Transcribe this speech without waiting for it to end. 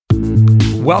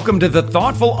Welcome to the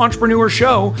Thoughtful Entrepreneur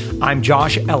Show. I'm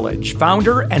Josh Elledge,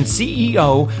 founder and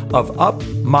CEO of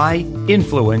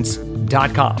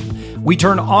UpMyInfluence.com. We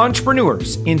turn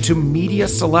entrepreneurs into media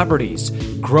celebrities,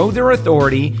 grow their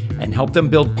authority, and help them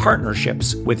build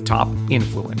partnerships with top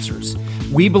influencers.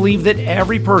 We believe that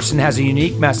every person has a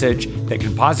unique message that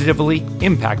can positively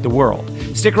impact the world.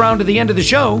 Stick around to the end of the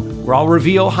show, where I'll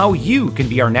reveal how you can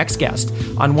be our next guest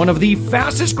on one of the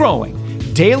fastest growing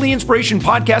daily inspiration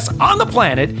podcasts on the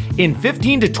planet in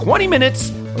 15 to 20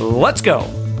 minutes. Let's go.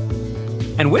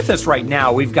 And with us right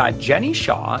now, we've got Jenny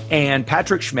Shaw and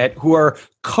Patrick Schmitt, who are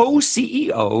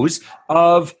co-CEOs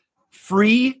of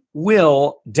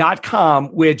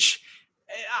FreeWill.com, which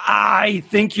I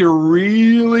think you're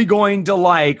really going to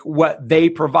like what they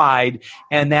provide,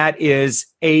 and that is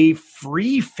a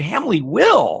free family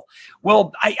will.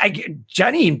 Well,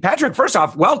 Jenny and Patrick, first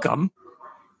off, welcome.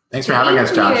 Thanks for having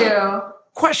us, Josh.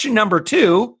 Question number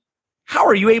 2, how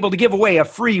are you able to give away a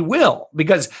free will?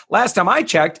 Because last time I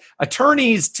checked,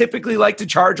 attorneys typically like to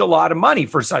charge a lot of money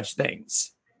for such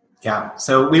things. Yeah,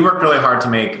 so we worked really hard to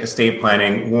make estate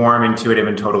planning warm, intuitive,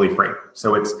 and totally free.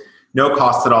 So it's no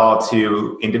cost at all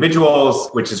to individuals,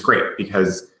 which is great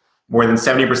because more than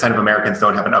 70% of Americans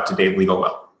don't have an up-to-date legal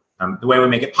will. The way we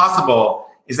make it possible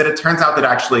is that it turns out that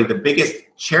actually the biggest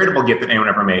charitable gift that anyone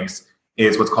ever makes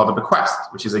is what's called a bequest,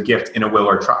 which is a gift in a will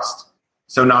or trust.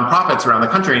 So nonprofits around the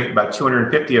country, about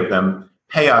 250 of them,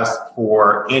 pay us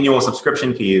for annual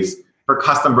subscription fees for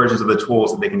custom versions of the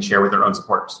tools that they can share with their own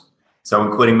supporters. So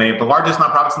including many of the largest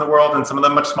nonprofits in the world and some of the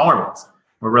much smaller ones.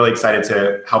 We're really excited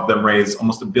to help them raise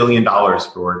almost $1 billion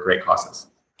for great causes.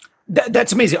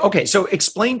 That's amazing. Okay, so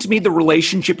explain to me the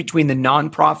relationship between the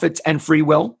nonprofits and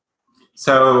FreeWill.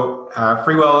 So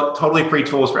FreeWill, totally free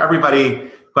tools for everybody,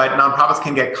 but nonprofits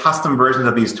can get custom versions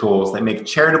of these tools that make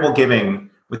charitable giving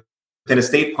within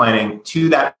estate planning to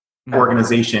that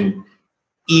organization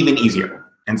even easier.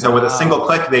 And so with a single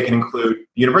click, they can include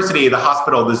the university, the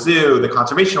hospital, the zoo, the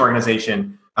conservation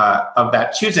organization of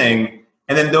that choosing.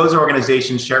 And then those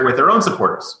organizations share with their own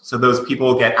supporters. So those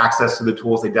people get access to the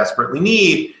tools they desperately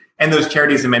need. And those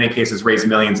charities, in many cases, raise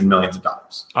millions and millions of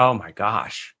dollars. Oh my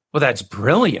gosh. Well, that's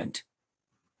brilliant.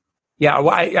 Yeah,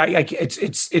 well,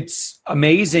 it's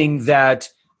amazing that,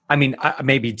 I mean,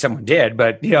 maybe someone did,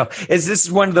 but is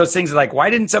this one of those things like, why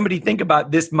didn't somebody think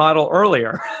about this model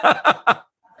earlier?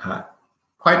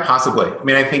 Quite possibly. I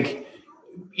mean, I think,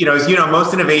 as you know,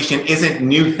 most innovation isn't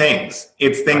new things.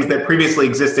 It's things that previously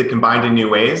existed combined in new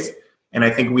ways. And I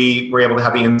think we were able to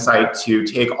have the insight to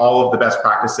take all of the best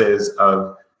practices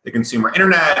of the consumer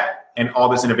internet and all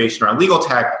this innovation around legal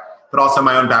tech, but also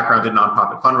my own background in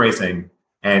nonprofit fundraising,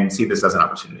 and see this as an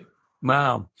opportunity.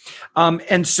 Wow.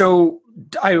 And so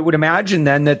I would imagine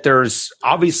then that there's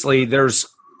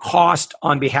cost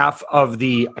on behalf of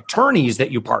the attorneys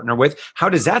that you partner with. How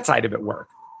does that side of it work?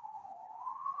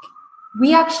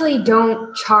 We actually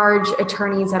don't charge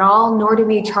attorneys at all, nor do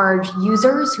we charge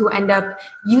users who end up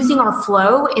using our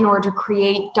flow in order to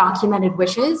create documented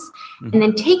wishes, and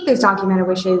then take those documented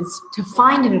wishes to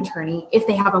find an attorney if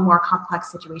they have a more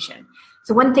complex situation.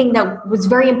 So one thing that was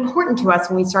very important to us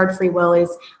when we started FreeWill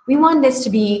is we wanted this to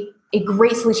be a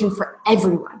great solution for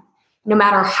everyone. No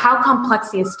matter how complex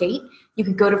the estate, you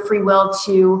could go to FreeWill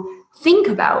to think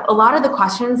about a lot of the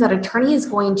questions that attorney is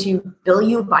going to bill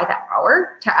you by the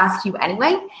hour to ask you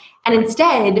anyway, and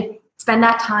instead spend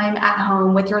that time at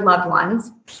home with your loved ones,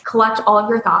 collect all of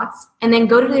your thoughts, and then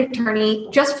go to the attorney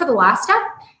just for the last step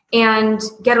and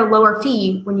get a lower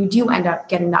fee when you do end up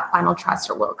getting that final trust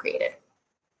or will created.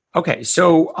 Okay,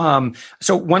 so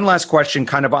one last question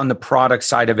kind of on the product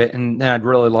side of it, and then I'd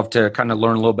really love to kind of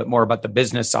learn a little bit more about the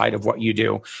business side of what you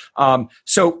do.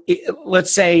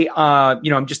 Let's say,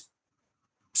 I'm just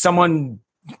someone,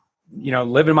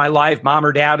 living my life, mom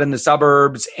or dad in the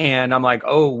suburbs, and I'm like,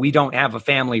 oh, we don't have a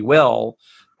family will.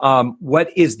 What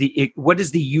is the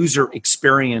user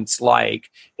experience like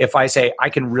if I say I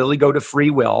can really go to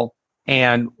FreeWill,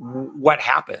 and what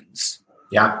happens?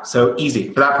 Yeah, so easy.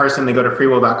 For that person, they go to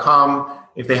freewill.com.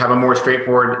 If they have a more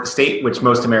straightforward estate, which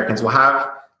most Americans will have,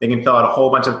 they can fill out a whole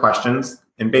bunch of questions.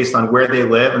 And based on where they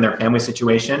live and their family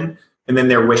situation, and then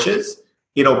their wishes,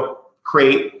 it'll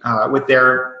create, with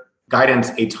their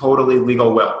guidance, a totally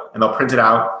legal will. And they'll print it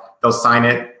out. They'll sign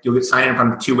it. You'll sign it in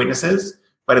front of 2 witnesses.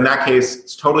 But in that case,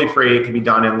 it's totally free. It can be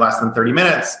done in less than 30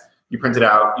 minutes. You print it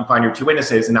out. You find your 2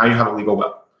 witnesses, and now you have a legal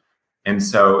will. And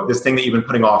so this thing that you've been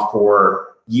putting off for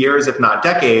years, if not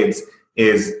decades,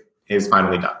 is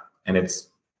finally done. And it's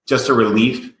just a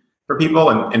relief for people.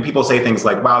 And people say things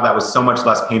like, wow, that was so much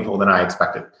less painful than I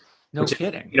expected. No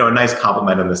kidding. A nice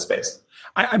compliment in this space.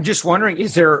 I'm just wondering,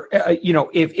 is there,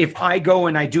 if I go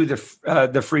and I do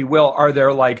the free will, are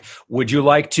there like, would you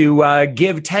like to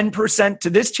give 10% to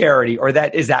this charity, or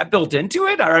is that built into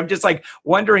it? Or I'm just like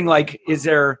wondering, like, is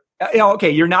there, okay,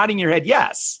 you're nodding your head.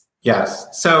 Yes. Yes.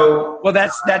 So, well,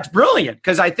 that's brilliant,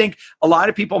 because I think a lot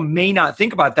of people may not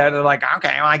think about that. They're like,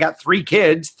 okay, well, I got 3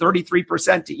 kids,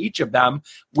 33% to each of them.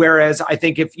 Whereas I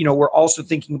think if, we're also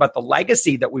thinking about the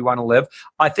legacy that we want to live,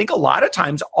 I think a lot of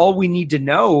times all we need to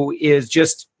know is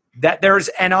just that there's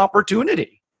an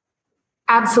opportunity.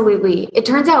 Absolutely. It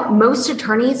turns out most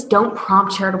attorneys don't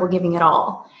prompt charitable giving at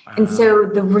all. And so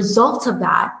the result of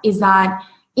that is that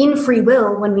in Free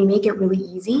Will, when we make it really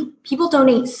easy, people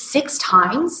donate 6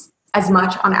 times as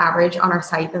much on average on our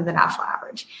site than the national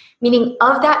average. Meaning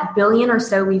of that billion or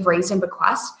so we've raised in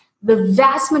bequest, the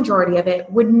vast majority of it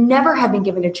would never have been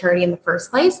given to charity in the first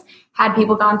place had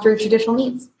people gone through traditional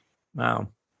means. Wow.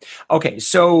 Okay,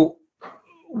 so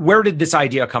where did this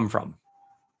idea come from?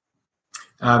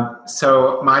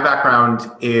 So my background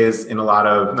is in a lot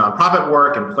of nonprofit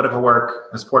work and political work.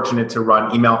 I was fortunate to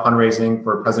run email fundraising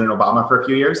for President Obama for a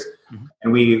few years. Mm-hmm.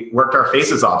 And we worked our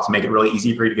faces off to make it really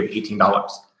easy for you to give $18.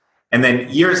 And then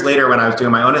years later, when I was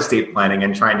doing my own estate planning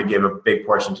and trying to give a big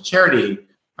portion to charity,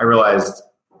 I realized,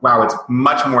 wow, it's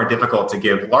much more difficult to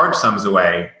give large sums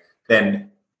away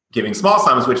than giving small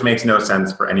sums, which makes no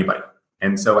sense for anybody.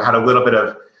 And so I had a little bit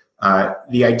of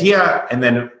the idea, and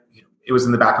then it was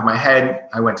in the back of my head.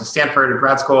 I went to Stanford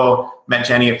grad school, met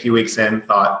Jenny a few weeks in,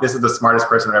 thought this is the smartest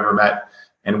person I've ever met.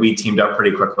 And we teamed up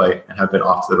pretty quickly and have been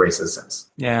off to the races since.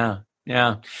 Yeah.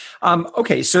 Yeah.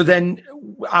 Okay. So then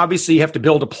obviously you have to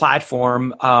build a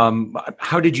platform.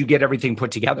 How did you get everything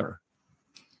put together?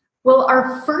 Well,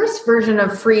 our first version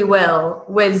of Free Will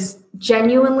was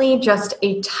genuinely just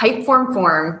a Typeform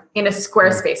form in a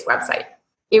Squarespace website.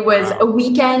 It was a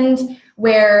weekend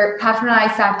where Patrick and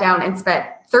I sat down and spent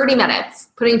 30 minutes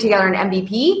putting together an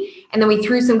MVP, and then we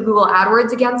threw some Google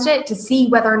AdWords against it to see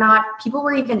whether or not people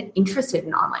were even interested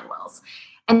in online wills.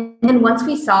 And then once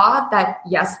we saw that,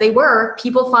 yes, they were,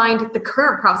 people find the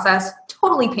current process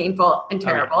totally painful and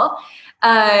terrible,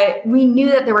 we knew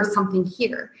that there was something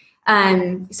here.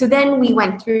 So then we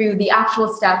went through the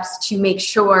actual steps to make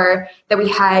sure that we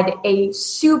had a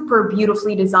super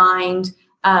beautifully designed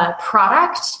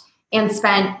product, and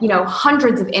spent,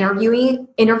 hundreds of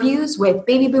interviews with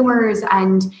baby boomers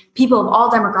and people of all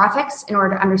demographics in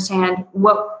order to understand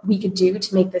what we could do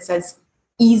to make this as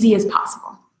easy as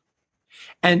possible.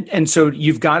 And so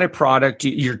you've got a product,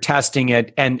 you're testing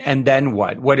it, and then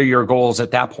what? What are your goals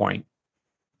at that point?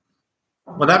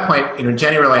 Well, at that point,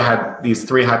 Jenny really had these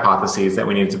 3 hypotheses that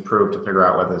we needed to prove to figure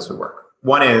out whether this would work.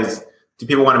 One is, do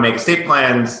people want to make estate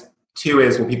plans? 2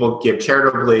 is, will people give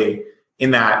charitably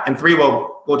in that? And 3, will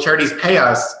charities pay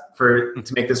us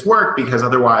to make this work, because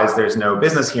otherwise there's no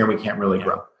business here and we can't really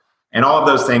grow. And all of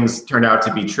those things turned out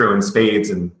to be true in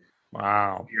spades. And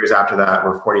wow, years after that,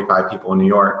 we're 45 people in New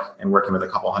York and working with a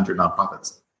couple hundred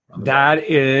nonprofits. That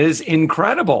is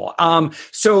incredible.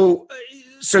 So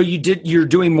you're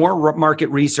doing more market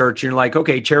research. You're like,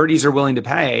 okay, charities are willing to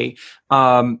pay.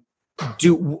 On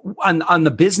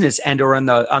the business end or on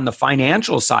the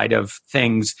financial side of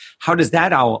things, how does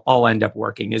that all end up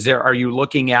working? Are you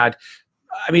looking at,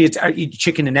 are you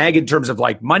chicken and egg in terms of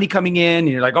like money coming in and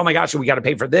you're like, oh my gosh, we got to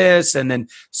pay for this. And then,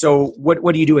 so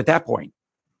what do you do at that point?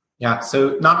 Yeah.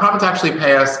 So nonprofits actually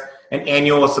pay us an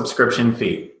annual subscription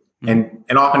fee and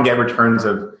often get returns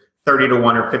of 30 to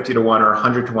 1 or 50 to 1 or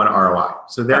 100 to 1 ROI.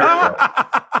 So there you go.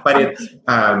 But it's,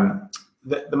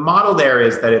 the model there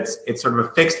is that it's sort of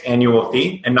a fixed annual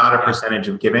fee and not a percentage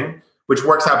of giving, which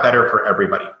works out better for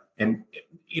everybody. And,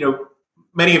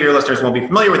 many of your listeners won't be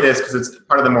familiar with this because it's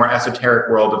part of the more esoteric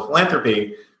world of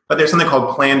philanthropy, but there's something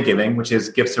called planned giving, which is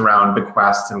gifts around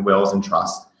bequests and wills and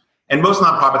trusts. And most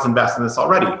nonprofits invest in this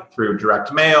already through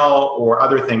direct mail or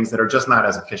other things that are just not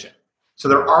as efficient. So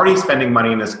they're already spending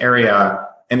money in this area,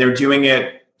 and they're doing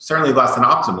it certainly less than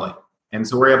optimally. And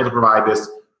so we're able to provide this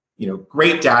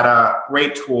great data,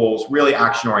 great tools, really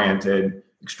action-oriented,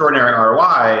 extraordinary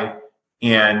ROI,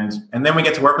 and then we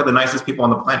get to work with the nicest people on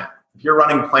the planet. If you're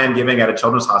running planned giving at a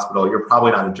children's hospital, you're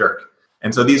probably not a jerk.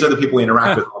 And so these are the people we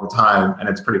interact with all the time, and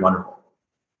it's pretty wonderful.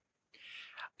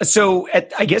 So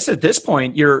I guess at this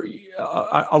point, you're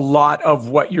a lot of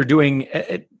what you're doing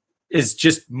is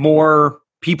just more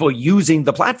people using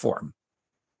the platform.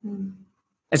 Mm.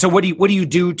 And so what do you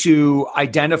do to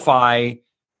identify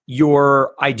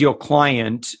your ideal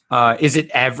client? Is it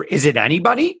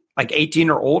anybody like 18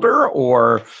 or older,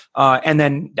 or and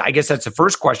then I guess that's the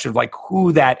first question of like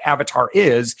who that avatar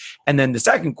is, and then the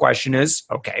second question is,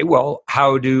 okay, well,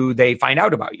 how do they find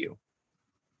out about you?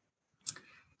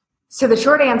 So the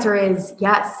short answer is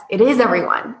yes, it is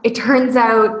everyone. It turns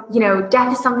out,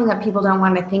 death is something that people don't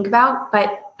want to think about,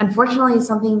 but unfortunately it's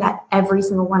something that every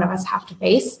single one of us have to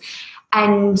face.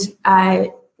 And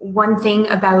one thing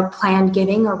about planned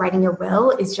giving or writing your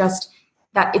will is just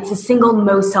that it's the single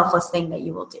most selfless thing that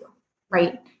you will do,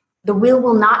 right? The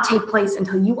will not take place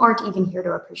until you aren't even here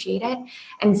to appreciate it.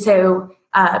 And so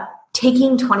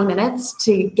taking 20 minutes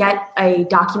to get a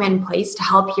document in place to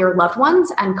help your loved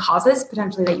ones and causes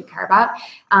potentially that you care about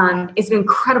is an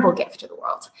incredible gift to the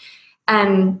world.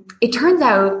 It turns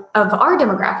out of our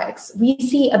demographics, we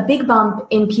see a big bump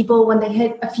in people when they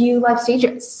hit a few life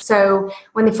stages. So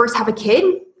when they first have a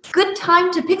kid, good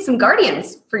time to pick some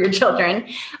guardians for your children,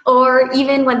 or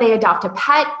even when they adopt a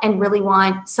pet and really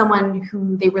want someone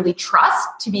who they really trust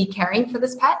to be caring for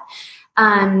this pet,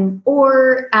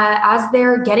 or as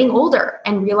they're getting older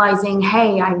and realizing,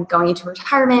 hey, I'm going into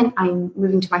retirement, I'm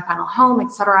moving to my final home,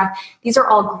 etc. These are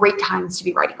all great times to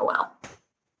be writing a will.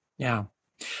 Yeah.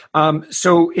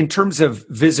 So in terms of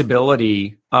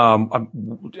visibility,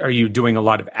 are you doing a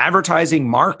lot of advertising,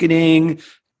 marketing,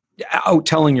 out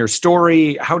telling your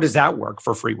story? How does that work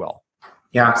for FreeWill?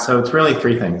 Yeah, so it's really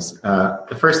three things.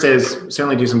 The first is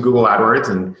certainly do some Google AdWords,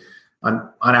 and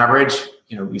on average,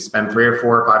 we spend $3 or $4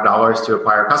 or $5 to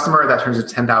acquire a customer. That turns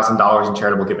into $10,000 in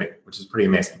charitable giving, which is pretty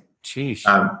amazing. Jeez.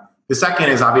 The second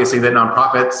is obviously that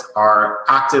nonprofits are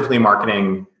actively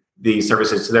marketing the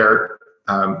services to their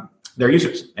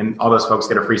users, and all those folks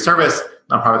get a free service.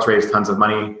 Nonprofits raise tons of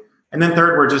money. And then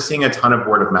third, we're just seeing a ton of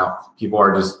word of mouth. People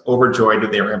are just overjoyed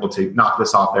that they were able to knock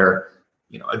this off their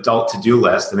adult to-do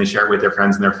list, and they share it with their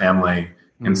friends and their family,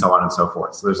 and so on and so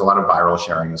forth. So there's a lot of viral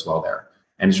sharing as well there.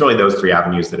 And it's really those three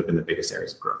avenues that have been the biggest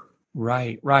areas of growth.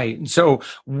 Right. And so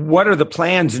what are the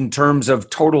plans in terms of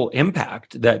total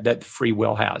impact that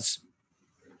FreeWill has?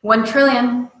 1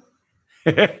 trillion.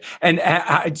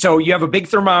 And so you have a big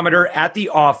thermometer at the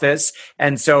office.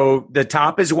 And so the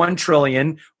top is 1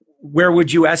 trillion. Where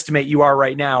would you estimate you are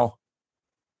right now?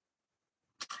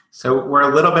 So we're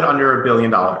a little bit under $1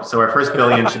 billion. So our first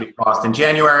billion should be crossed in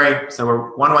January. So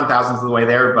we're 1/1000th of the way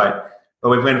there, but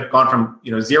we've gone from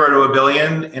 0 to $1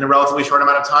 billion in a relatively short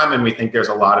amount of time, and we think there's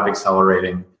a lot of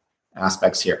accelerating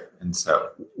aspects here. And so,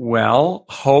 well,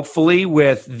 hopefully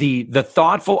with the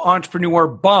thoughtful entrepreneur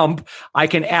bump, I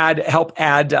can help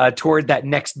add toward that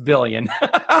next billion.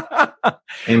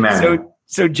 Amen.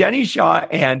 So Jenny Shaw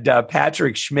and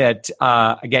Patrick Schmitt,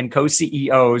 again,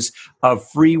 co-CEOs of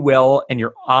FreeWill, and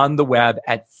you're on the web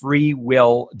at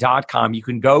freewill.com. You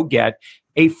can go get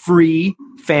a free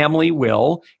family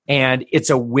will, and it's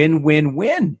a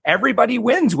win-win-win. Everybody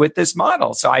wins with this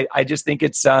model. So I just think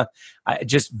it's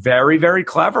just very, very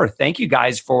clever. Thank you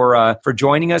guys for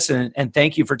joining us, and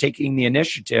thank you for taking the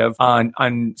initiative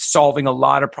on solving a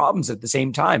lot of problems at the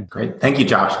same time. Great. Thank you,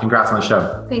 Josh. Congrats on the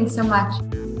show. Thanks so much.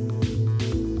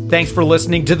 Thanks for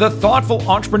listening to the Thoughtful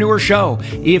Entrepreneur Show.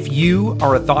 If you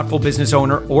are a thoughtful business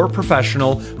owner or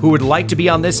professional who would like to be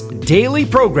on this daily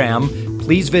program,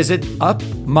 please visit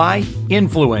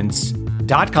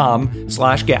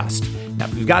upmyinfluence.com/guest. Now,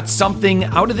 if you've got something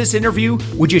out of this interview,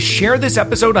 would you share this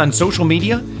episode on social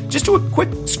media? Just do a quick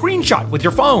screenshot with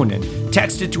your phone and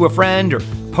text it to a friend or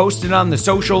post it on the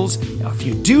socials. Now, if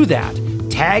you do that,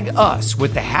 tag us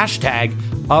with the hashtag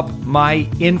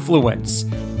UpMyInfluence.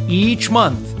 Each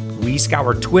month, we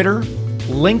scour Twitter,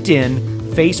 LinkedIn,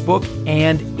 Facebook,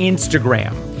 and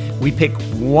Instagram. We pick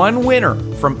one winner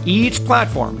from each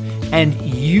platform, and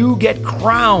you get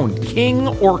crowned king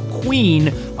or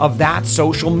queen of that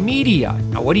social media.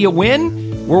 Now, what do you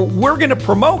win? We're going to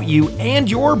promote you and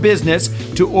your business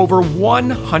to over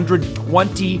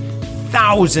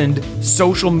 120,000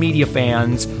 social media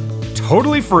fans,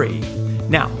 totally free.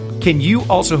 Now, can you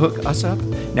also hook us up?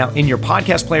 Now, in your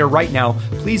podcast player right now,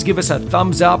 please give us a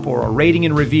thumbs up or a rating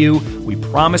and review. We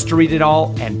promise to read it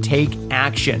all and take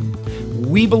action.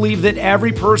 We believe that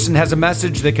every person has a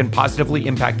message that can positively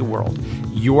impact the world.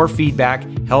 Your feedback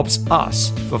helps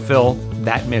us fulfill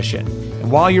that mission. And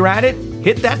while you're at it,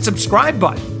 hit that subscribe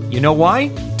button. You know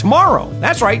why? Tomorrow,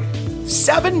 that's right,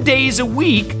 7 days a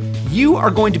week, you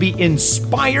are going to be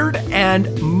inspired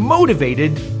and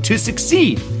motivated to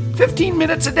succeed. 15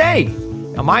 minutes a day.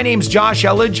 Now, my name's Josh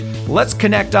Elledge. Let's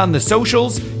connect on the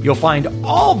socials. You'll find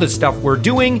all the stuff we're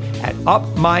doing at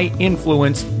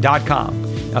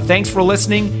upmyinfluence.com. Now, thanks for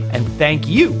listening, and thank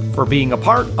you for being a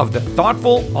part of the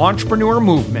Thoughtful Entrepreneur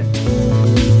Movement.